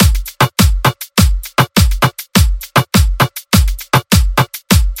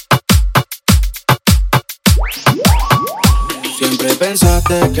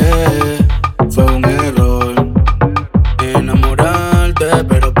pensaste que fue un error enamorarte,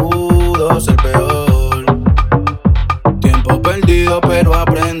 pero pudo ser peor. Tiempo perdido, pero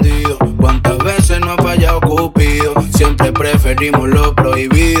aprendido. Cuántas veces no ha fallado Cupido. Siempre preferimos lo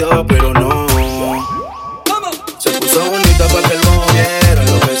prohibido, pero no. Se puso bonita para que el bobo viera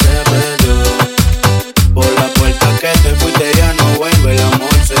lo que se perdió. Por la puerta que te fuiste ya no vuelve, el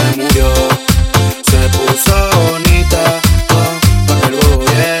amor se murió. Se puso bonita para que el bobo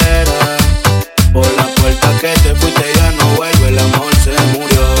viera. Por la puerta que te fuiste ya no vuelve, el amor se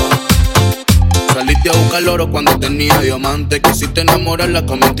murió. Saliste a buscar oro cuando tenía diamante. Quisiste enamorarla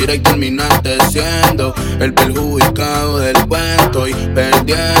con mentira y terminaste siendo el perjudicado del cuento y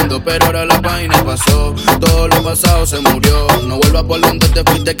perdiendo. Pero ahora la página pasó, todo lo pasado se murió. No vuelvas por donde te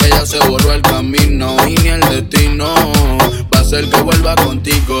fuiste, que ya se borró el camino. Y ni el destino va a ser que vuelva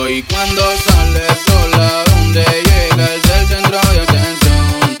contigo. Y cuando sales sola, donde llega es el centro de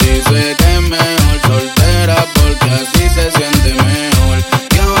atención. Dice